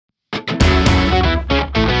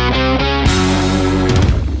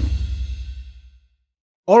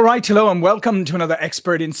All right, hello and welcome to another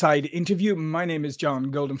Expert Inside interview. My name is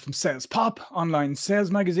Jon Gillham from Sales Pop, online sales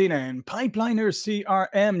magazine and Pipeliner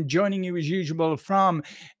CRM, joining you as usual from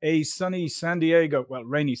a sunny San Diego, well,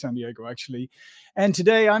 rainy San Diego actually. And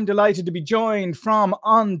today I'm delighted to be joined from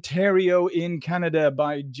Ontario in Canada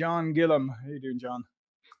by Jon Gillham. How you doing, Jon?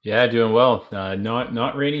 Yeah, doing well.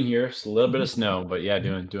 Not raining here. It's a little bit of snow, but yeah,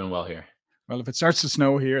 doing well here. Well, if it starts to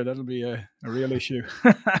snow here, that'll be a real issue.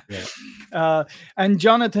 Yeah. And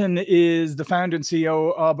Jonathan is the founder and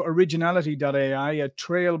CEO of Originality.ai, a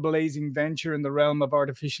trailblazing venture in the realm of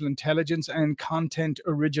artificial intelligence and content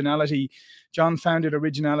originality. Jon founded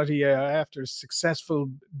Originality after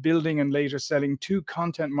successful building and later selling two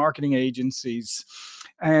content marketing agencies.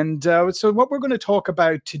 And so what we're going to talk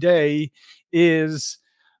about today is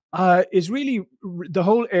really the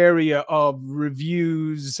whole area of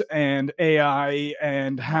reviews and AI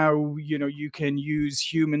and how you can use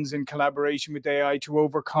humans in collaboration with AI to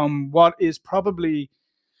overcome what is probably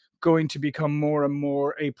going to become more and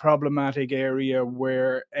more a problematic area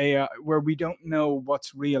where we don't know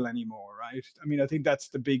what's real anymore, right? I mean, I think that's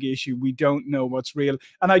the big issue. We don't know what's real.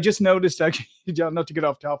 And I just noticed, actually, Jon, not to get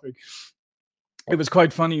off topic, it was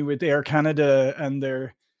quite funny with Air Canada and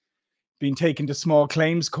their being taken to small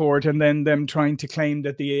claims court and then them trying to claim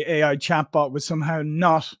that the AI chatbot was somehow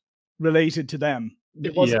not related to them.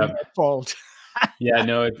 It wasn't Yeah. their fault. Yeah,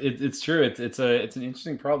 no, it's true. It's an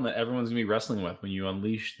interesting problem that everyone's gonna be wrestling with when you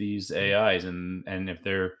unleash these AIs, and if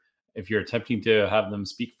you're attempting to have them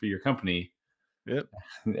speak for your company, Yep.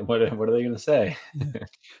 what are they gonna say?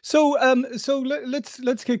 So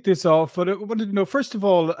let's kick this off. But I wanted to know, first of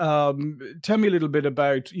all, tell me a little bit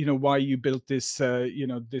about why you built this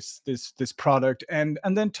this product, and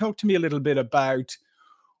then talk to me a little bit about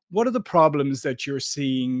what are the problems that you're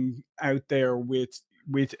seeing out there with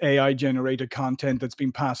AI generated content that's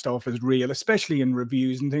been passed off as real, especially in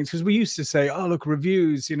reviews and things? Because we used to say, oh, look,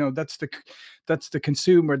 reviews, that's the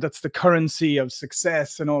consumer, that's the currency of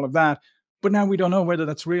success and all of that. But now we don't know whether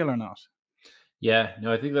that's real or not. Yeah,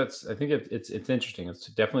 no, I think it's interesting. It's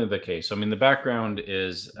definitely the case. So, I mean, the background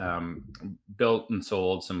is built and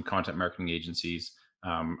sold some content marketing agencies.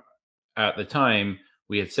 At the time,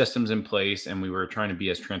 we had systems in place, and we were trying to be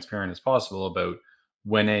as transparent as possible about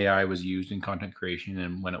when AI was used in content creation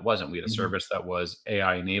and when it wasn't. We had a Mhm. service that was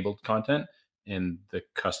AI enabled content, and the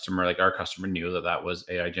customer, like our customer, knew that that was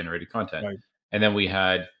AI generated content. Right. And then we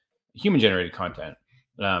had human generated content.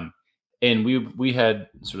 Um, and we had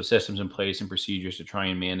sort of systems in place and procedures to try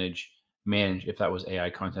and manage if that was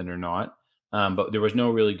AI content or not. But there was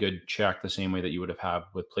no really good check the same way that you would have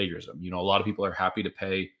with plagiarism. You know, a lot of people are happy to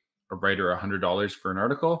pay a writer $100 for an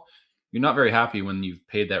article. You're not very happy when you've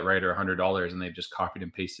paid that writer $100 and they've just copied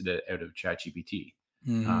and pasted it out of ChatGPT.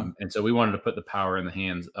 Mhm. And so we wanted to put the power in the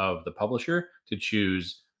hands of the publisher to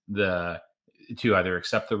choose to either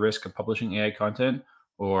accept the risk of publishing AI content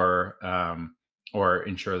or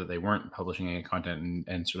ensure that they weren't publishing AI content,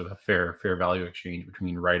 and sort of a fair value exchange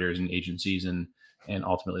between writers and agencies, and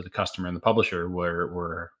ultimately the customer and the publisher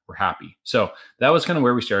were happy. So that was kind of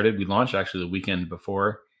where we started. We launched actually the weekend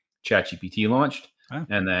before ChatGPT launched, Ah.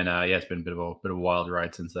 and then yeah, it's been a bit of a wild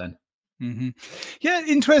ride since then. Mhm. Yeah,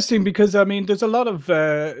 interesting, because I mean, there's a lot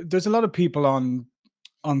of people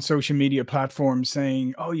on social media platforms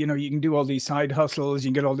saying, oh, you can do all these side hustles, you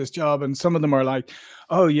can get all this job, and some of them are like,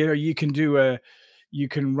 oh, you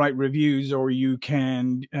can write reviews, or you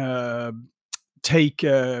can take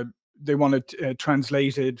they want it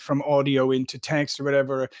translated from audio into text or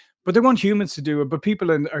whatever, but they want humans to do it. But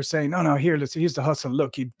people are saying, no, no, here's the hustle.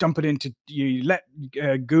 Look, you dump it into, you let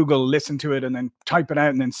Google listen to it and then type it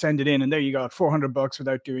out and then send it in, and there you got $400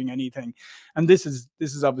 without doing anything. And this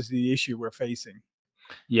is obviously the issue we're facing.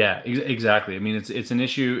 Yeah, exactly. I mean, it's an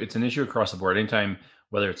issue. It's an issue across the board. Anytime,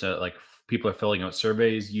 whether it's people are filling out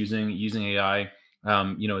surveys using AI,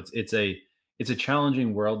 it's a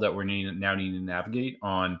challenging world that now needing to navigate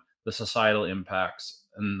on the societal impacts,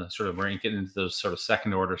 and the sort of we're getting into those sort of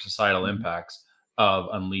second order societal Mhm. impacts of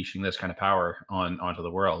unleashing this kind of power onto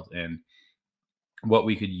the world, and what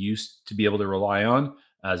we could use to be able to rely on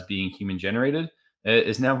as being human generated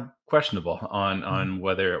is now questionable Mhm. on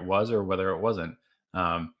whether it was or whether it wasn't.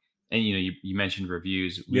 And you mentioned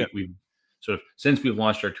reviews. Yeah. We've sort of, since we've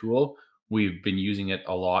launched our tool, we've been using it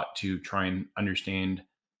a lot to try and understand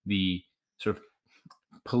the sort of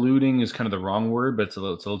polluting is kind of the wrong word, but it's a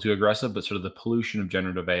little too aggressive. But sort of the pollution of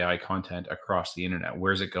generative AI content across the internet.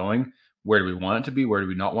 Where's it going? Where do we want it to be? Where do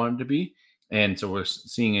we not want it to be? And so we're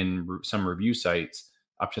seeing in some review sites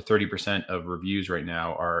up to 30% of reviews right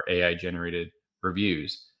now are AI generated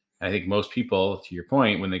reviews. And I think most people, to your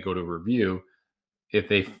point, when they go to a review,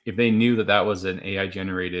 if they knew that that was an AI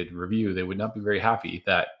generated review, they would not be very happy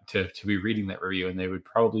that to be reading that review, and they would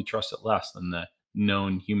probably trust it less than the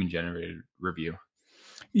known human generated review.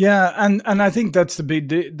 Yeah, and I think that's the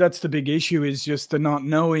big issue, is just the not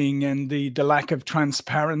knowing and the lack of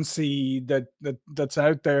transparency that's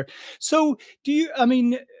out there. So do you, I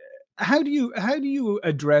mean, how do you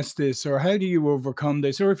address this, or how do you overcome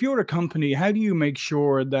this? Or if you're a company, how do you make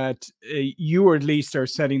sure that you at least are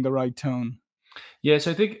setting the right tone? Yeah,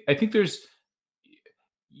 so I think there's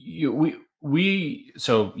you we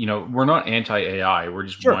so we're not anti AI. We're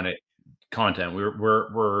just Sure. want it content.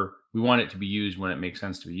 We want it to be used when it makes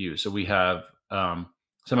sense to be used. So we have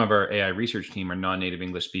some of our AI research team are non-native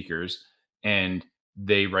English speakers, and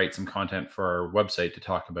they write some content for our website to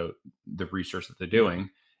talk about the research that they're Yeah. doing,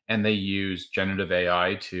 and they use generative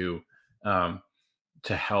AI um,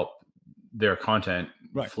 to help their content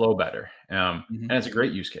Right. flow better. Mhm. And it's a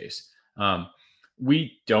great use case.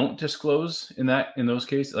 We don't disclose in those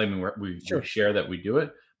cases. I mean, we Sure. share that we do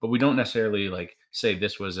it, but we don't necessarily like say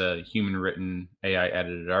this was a human written AI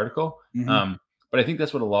edited article. Mhm. But I think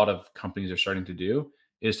that's what a lot of companies are starting to do,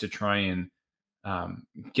 is to try and um,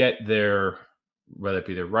 get their, whether it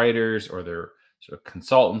be their writers or their sort of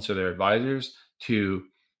consultants or their advisors, to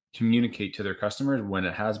communicate to their customers when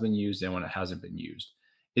it has been used and when it hasn't been used.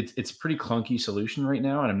 It's a pretty clunky solution right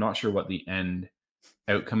now, and I'm not sure what the end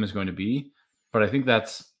outcome is going to be. But I think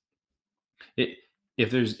that's it.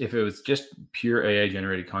 If it was just pure AI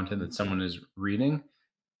generated content that someone is reading,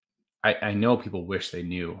 I know people wish they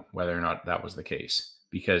knew whether or not that was the case,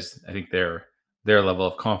 because I think their level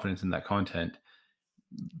of confidence in that content,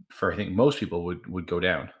 for I think most people, would go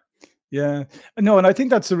down. Yeah. No, and I think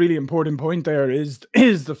that's a really important point there, is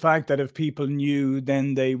the fact that if people knew,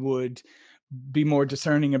 then they would be more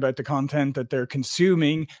discerning about the content that they're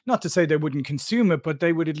consuming. Not to say they wouldn't consume it, but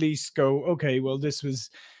they would at least go, okay, well, this was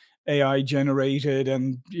AI generated,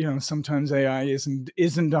 and sometimes AI isn't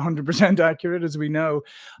 100% accurate, as we know.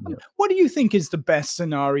 Yeah. What do you think is the best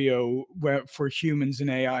scenario where for humans and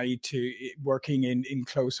AI to working in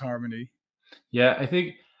close harmony? Yeah, I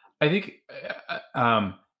think, I think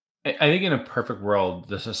in a perfect world,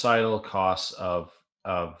 the societal costs of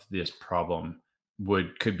this problem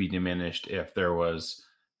could be diminished if there was,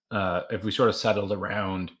 if we sort of settled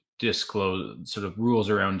around disclose sort of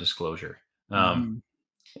rules around disclosure. Um,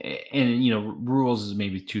 Mhm. and rules is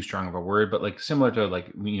maybe too strong of a word, but like similar to,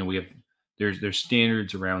 like, we have, there's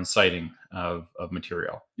standards around citing of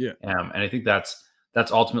material. Yeah. And I think that's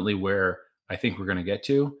ultimately where I think we're going to get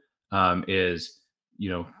to, is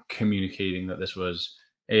communicating that this was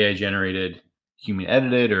AI generated, human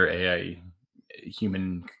edited, or AI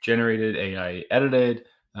human generated, AI edited.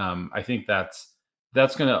 I think that's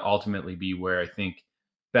going to ultimately be where I think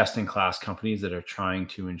best in class companies that are trying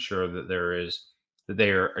to ensure that they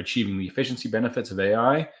are achieving the efficiency benefits of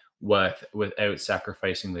AI without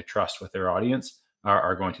sacrificing the trust with their audience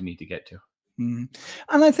are going to need to get to. Mhm.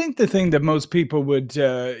 And I think the thing that most people would,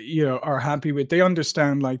 are happy with, they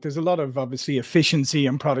understand, like, there's a lot of obviously efficiency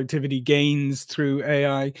and productivity gains through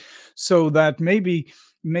AI, so that maybe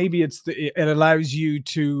it allows you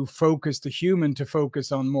to focus the human to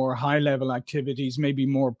focus on more high level activities, maybe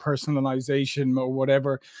more personalization or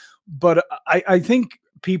whatever. But I think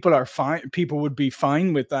people are fine. People would be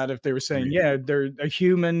fine with that if they were saying, Agreed. yeah, a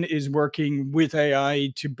human is working with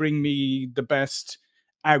AI to bring me the best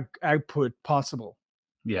output possible.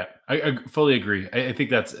 Yeah, I fully agree. I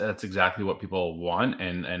think that's exactly what people want,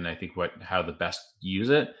 and I think what how the best use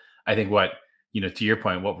it. I think what, to your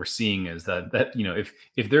point, what we're seeing is that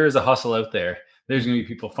if there is a hustle out there, there's going to be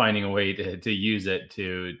people finding a way to use it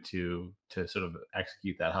to sort of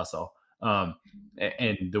execute that hustle. And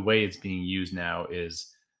the way it's being used now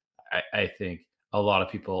is, I think a lot of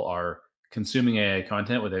people are consuming AI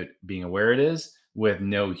content without being aware it is, with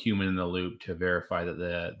no human in the loop to verify that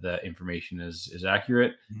the information is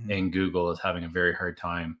accurate. Mhm. And Google is having a very hard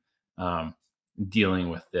time um, dealing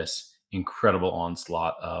with this incredible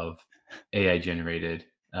onslaught of AI generated,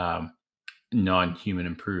 non-human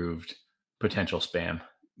improved potential spam.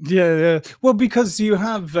 Yeah, yeah. Well, because you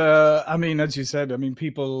have, I mean, as you said, I mean,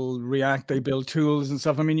 people react, they build tools and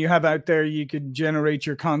stuff. I mean, you have out there, you could generate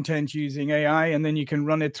your content using AI, and then you can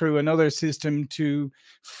run it through another system to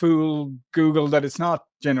fool Google that it's not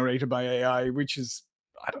generated by AI, which is,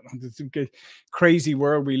 I don't know, this is a crazy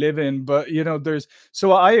world we live in. But,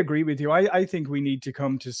 so I agree with you. I think we need to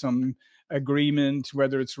come to some agreement,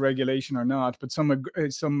 whether it's regulation or not, but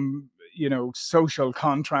some social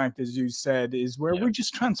contract, as you said, is where Yeah. we're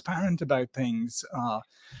just transparent about things.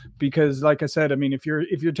 Because, like I said, I mean, if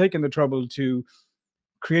you're taking the trouble to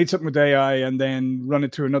create something with AI and then run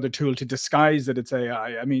it through another tool to disguise that it's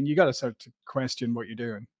AI. I mean, you got to start to question what you're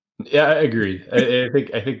doing. Yeah, I agree.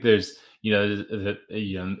 I think there's,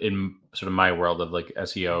 in sort of my world of like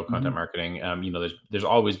SEO, Hmm. content marketing, there's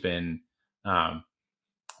always been um,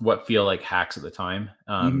 what feel like hacks at the time,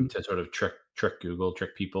 Hmm. to sort of trick Google,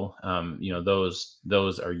 trick people.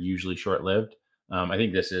 Those are usually short lived. I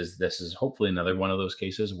think this is hopefully another one of those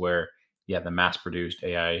cases where, yeah, the mass produced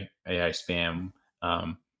AI spam,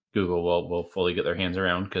 um, Google will fully get their hands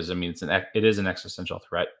around, because I mean it is an existential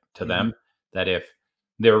threat to Hmm. them, that if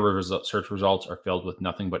their search results are filled with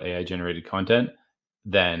nothing but AI generated content,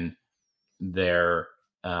 then they're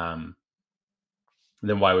um,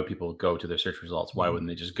 then why would people go to their search results? Why wouldn't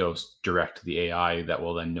they just go direct to the AI that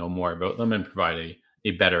will then know more about them and provide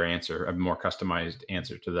a better answer, a more customized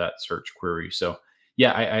answer to that search query? So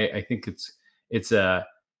yeah, I think it's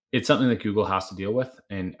something that Google has to deal with,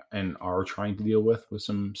 and are trying to deal with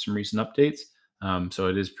some recent updates. So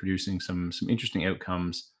it is producing some interesting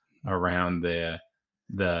outcomes around the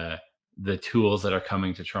the tools that are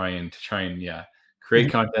coming to try and yeah,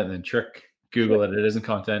 create content and then trick Google that it isn't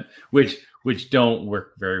content, which don't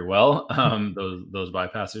work very well. Those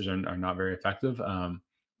bypassers are not very effective. Yeah,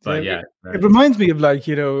 But yeah, it it's reminds me of like,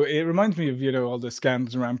 it reminds me of, all the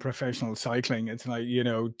scams around professional cycling. It's like,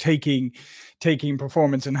 taking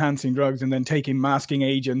performance enhancing drugs and then taking masking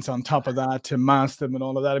agents on top of that to mask them and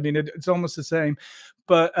all of that. I mean, it's almost the same.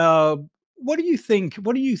 But what do you think?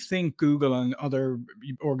 What do you think Google and other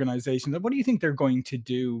organizations, what do you think they're going to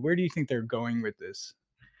do? Where do you think they're going with this?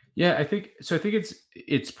 yeah, I think so. I think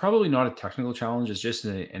it's probably not a technical challenge. It's just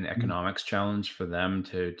an Mhm. economics challenge for them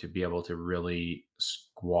to be able to really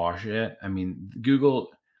squash it. I mean,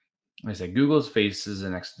 Google, like I said, Google's faces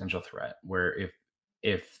an existential threat where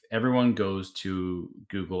if everyone goes to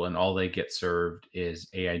Google and all they get served is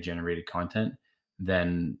AI generated content,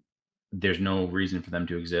 then there's no reason for them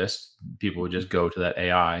to exist. People would just go to that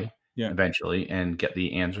AI Yeah. eventually and get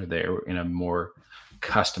the answer there in a more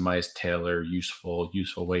customized, tailored,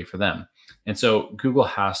 useful way for them. And so Google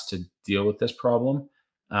has to deal with this problem.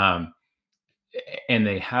 Um, and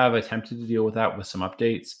they have attempted to deal with that with some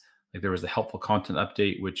updates. Like there was the helpful content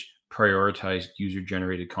update, which prioritized user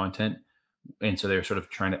generated content, and so they're sort of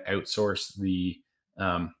trying to outsource the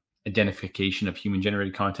um, identification of human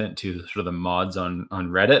generated content to sort of the mods on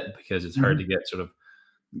Reddit, because it's hard Mhm. to get sort of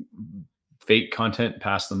fake content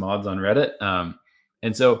past the mods on Reddit.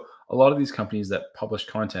 And so a lot of these companies that publish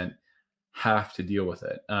content have to deal with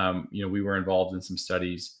it. We were involved in some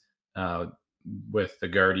studies uh, with the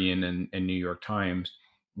Guardian and New York Times,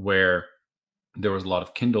 where there was a lot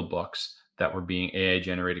of Kindle books that were being AI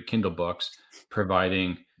generated Kindle books,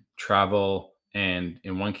 providing travel and,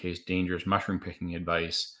 in one case, dangerous mushroom picking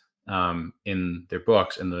advice in their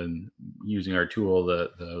books. And then using our tool,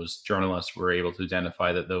 those journalists were able to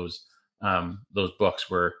identify that those books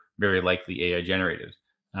were very likely AI generated.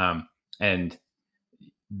 And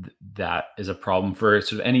that is a problem for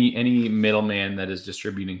sort of any middleman that is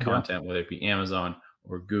distributing Yeah. content, whether it be Amazon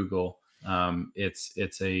or Google. It's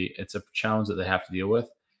a challenge that they have to deal with.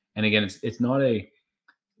 And again, it's not the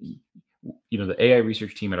AI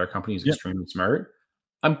research team at our company is Yeah. extremely smart.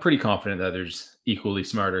 I'm pretty confident that there's equally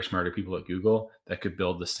smarter people at Google that could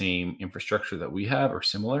build the same infrastructure that we have or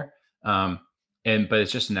similar. Um, but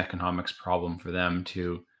it's just an economics problem for them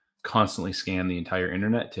to constantly scan the entire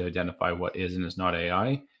internet to identify what is and is not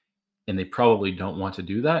AI, and they probably don't want to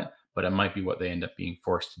do that, but it might be what they end up being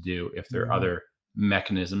forced to do if their Yeah. other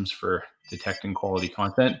mechanisms for detecting quality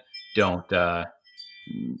content don't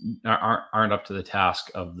aren't up to the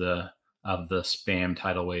task of the spam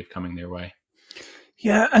tidal wave coming their way.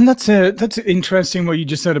 Yeah, and that's interesting what you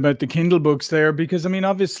just said about the Kindle books there, because I mean,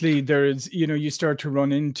 obviously there is, you start to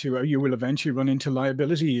run into, or you will eventually run into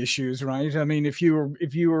liability issues, right? I mean, if you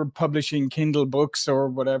were publishing Kindle books or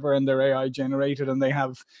whatever, and they're AI generated, and they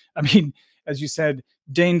have, I mean, as you said,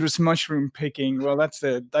 dangerous mushroom picking. Well,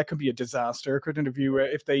 that could be a disaster, couldn't it?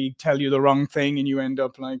 If they tell you the wrong thing and you end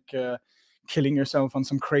up like killing yourself on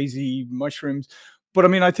some crazy mushrooms. But I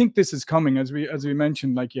mean, I think this is coming, as we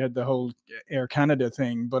mentioned, like you had the whole Air Canada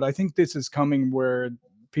thing, but I think this is coming where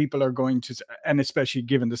people are going to, and especially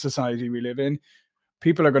given the society we live in,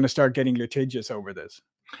 people are going to start getting litigious over this.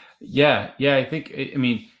 Yeah, I think I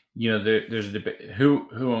mean, there's a debate who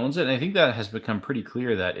owns it, and I think that has become pretty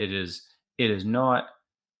clear that it is not,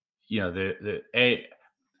 the a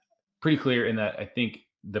pretty clear in that I think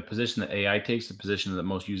the position that AI takes, the position that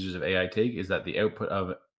most users of AI take, is that the output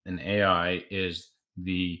of an AI is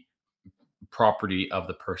the property of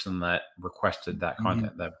the person that requested that Mhm.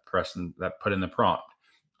 content, that person that put in the prompt.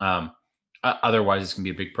 Um, Otherwise, it's going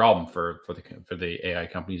to be a big problem for the AI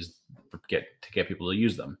companies to get people to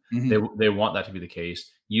use them. Mhm. They want that to be the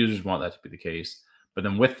case. Users want that to be the case. But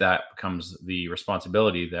then with that comes the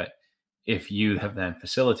responsibility that if you have then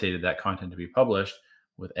facilitated that content to be published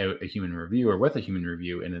without a human review or with a human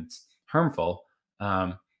review and it's harmful,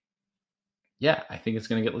 um, yeah, I think it's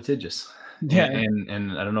going to get litigious, Yeah.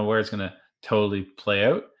 and I don't know where it's going to totally play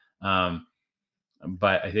out. Um,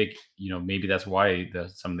 but I think maybe that's why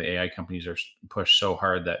some of the AI companies are pushed so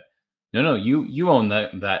hard that no, you own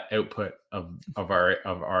that output of our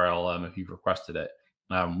LLM if you've requested it.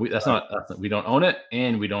 We don't own it,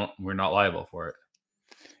 and we're not liable for it.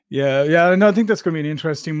 Yeah, yeah, and I think that's going to be an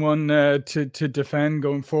interesting one to defend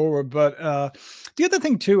going forward. But the other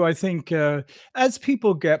thing too, I think, as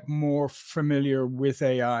people get more familiar with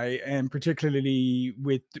AI, and particularly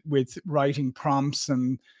with writing prompts,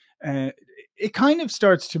 and uh,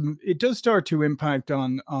 it does start to impact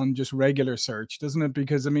on just regular search, doesn't it?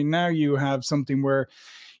 Because I mean, now you have something where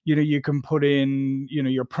you can put in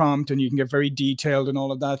your prompt and you can get very detailed and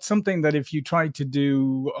all of that, something that if you tried to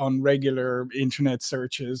do on regular internet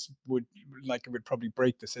searches it would probably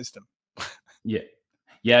break the system. Yeah.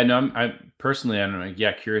 Yeah, no, I'm personally, I don't know.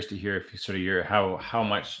 Yeah, curious to hear if you sort of how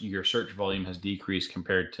much your search volume has decreased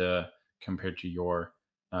compared to your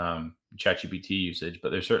ChatGPT usage. But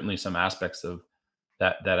there's certainly some aspects of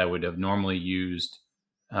that I would have normally used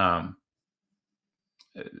um,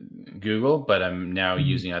 uh, Google, but I'm now Mhm.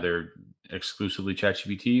 using either exclusively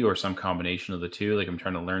ChatGPT or some combination of the two. Like I'm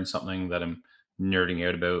trying to learn something that I'm nerding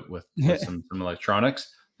out about with Yeah. some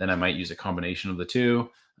electronics, then I might use a combination of the two.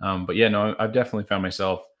 But yeah, no, I've definitely found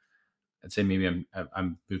myself. I'd say maybe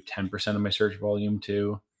I'm moved 10% of my search volume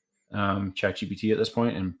to ChatGPT at this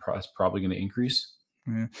point, and it's probably going to increase.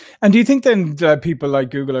 Yeah. And do you think then that people like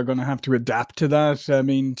Google are going to have to adapt to that? I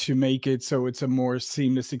mean, to make it so it's a more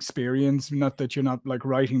seamless experience, not that you're not like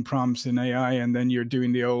writing prompts in AI and then you're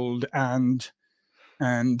doing the old and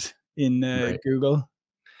in Right. Google.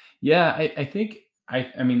 Yeah, I think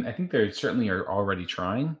I mean I think they certainly are already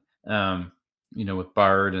trying. Um, with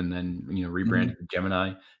Bard and then Mhm. rebranded to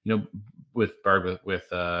Gemini. With Bard with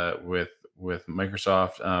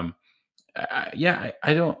Microsoft. Yeah,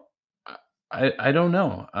 I don't I don't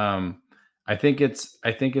know. I think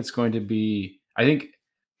it's going to be. Uh,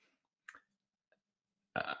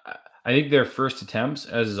 I think their first attempts,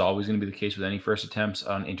 as is always going to be the case with any first attempts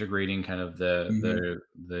on integrating kind of Mhm.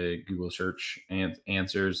 the Google search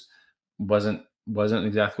answers, wasn't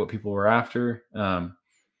exactly what people were after, and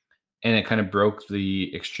it kind of broke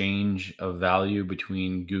the exchange of value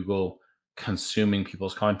between Google consuming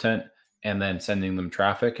people's content and then sending them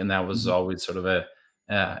traffic, and that was Mhm. always sort of an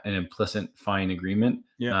implicit fine agreement.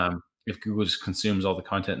 Yeah. If Google just consumes all the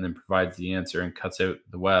content and then provides the answer and cuts out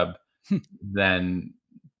the web, then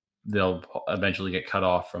they'll eventually get cut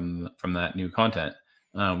off from that new content,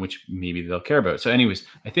 which maybe they'll care about. So, anyways,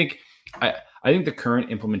 I think the current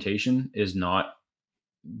implementation is not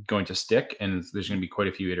going to stick, and there's going to be quite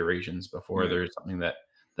a few iterations before Yeah. there's something that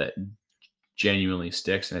genuinely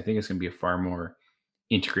sticks. And I think it's going to be a far more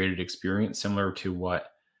integrated experience, similar to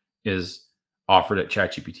what is offered at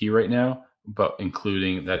ChatGPT right now, but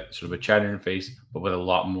including that sort of a chat interface, but with a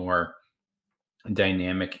lot more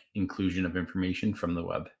dynamic inclusion of information from the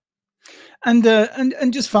web. And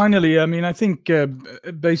just finally, I mean, I think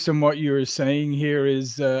based on what you're saying here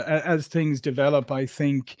is as things develop, I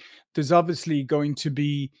think there's obviously going to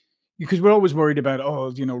be, because we're always worried about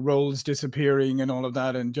roles disappearing and all of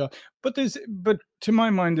that, but to my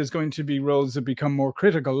mind, there's going to be roles that become more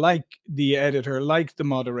critical, like the editor, like the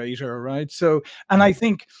moderator, right? So, and I Right.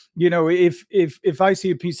 think if I see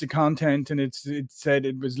a piece of content and it said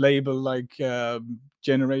it was labeled like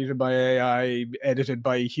generated by AI, edited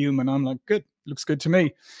by a human, I'm like, good, looks good to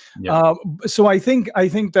me. Yep. Uh, so I think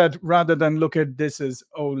that rather than look at this as,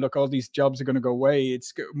 oh, look, all these jobs are going to go away,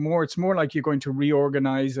 it's more like you're going to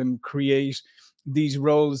reorganize and create these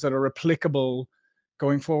roles that are applicable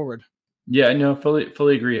going forward. Yeah, no,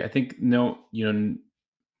 fully agree. I think no,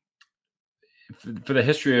 for the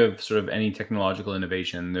history of sort of any technological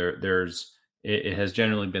innovation, it has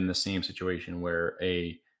generally been the same situation where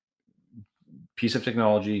a piece of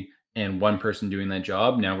technology and one person doing that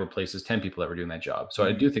job now replaces 10 people that were doing that job. So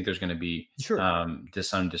I Mhm. do think there's going to be Sure.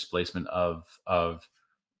 some displacement of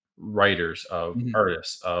writers, of Mhm.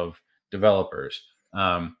 artists, of developers.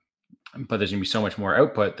 But there's going to be so much more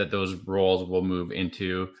output that those roles will move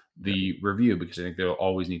into Yeah. the review, because I think there'll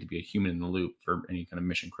always need to be a human in the loop for any kind of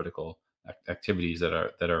mission critical activities that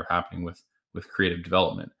are happening with creative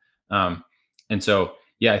development. Um, and so,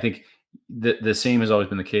 yeah, I think the same has always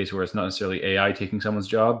been the case, where it's not necessarily AI taking someone's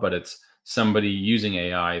job, but it's somebody using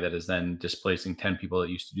AI that is then displacing 10 people that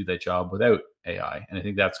used to do that job without AI. And I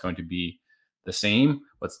think that's going to be the same.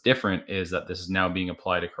 What's different is that this is now being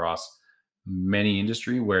applied across many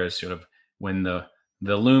industry, whereas sort of when the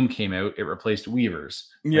loom came out, it replaced weavers,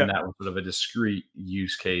 Yeah. and that was sort of a discrete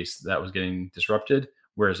use case that was getting disrupted.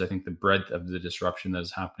 Whereas I think the breadth of the disruption that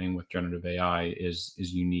is happening with generative AI is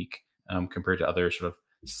unique compared to other sort of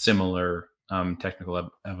similar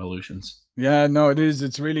technical evolutions. Yeah, no, it is.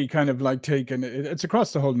 It's really kind of like taking it's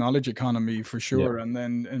across the whole knowledge economy for Yeah. sure, and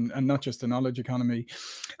then and not just the knowledge economy.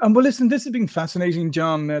 Well, listen, this has been fascinating,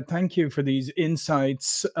 Jon. Thank you for these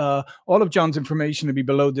insights. All of Jon's information will be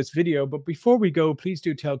below this video. But before we go, please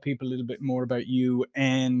do tell people a little bit more about you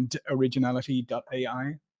and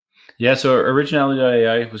originality.ai. Yeah, so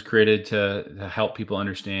Originality.ai was created to help people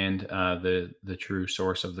understand the true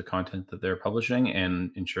source of the content that they're publishing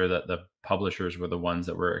and ensure that the publishers were the ones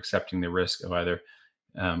that were accepting the risk of either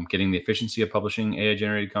getting the efficiency of publishing AI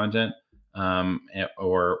generated content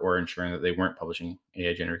or ensuring that they weren't publishing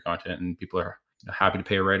AI generated content. And people are happy to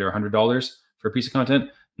pay a writer $100 for a piece of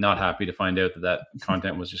content, not happy to find out that that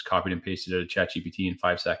content was just copied and pasted out of ChatGPT in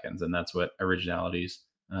 5 seconds. And that's what Originality's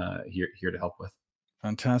here to help with.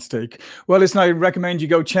 Fantastic. Well, listen, I recommend you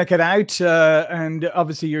go check it out. And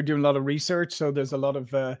obviously, you're doing a lot of research, so there's a lot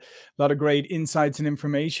of great insights and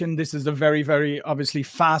information. This is a very, very obviously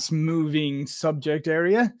fast-moving subject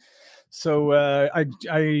area. So I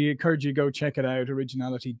encourage you to go check it out.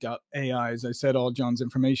 Originality.ai. As I said, all Jon's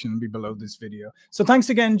information will be below this video. So thanks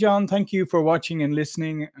again, Jon. Thank you for watching and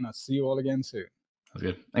listening, and I'll see you all again soon. That's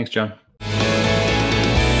good. Thanks, Jon.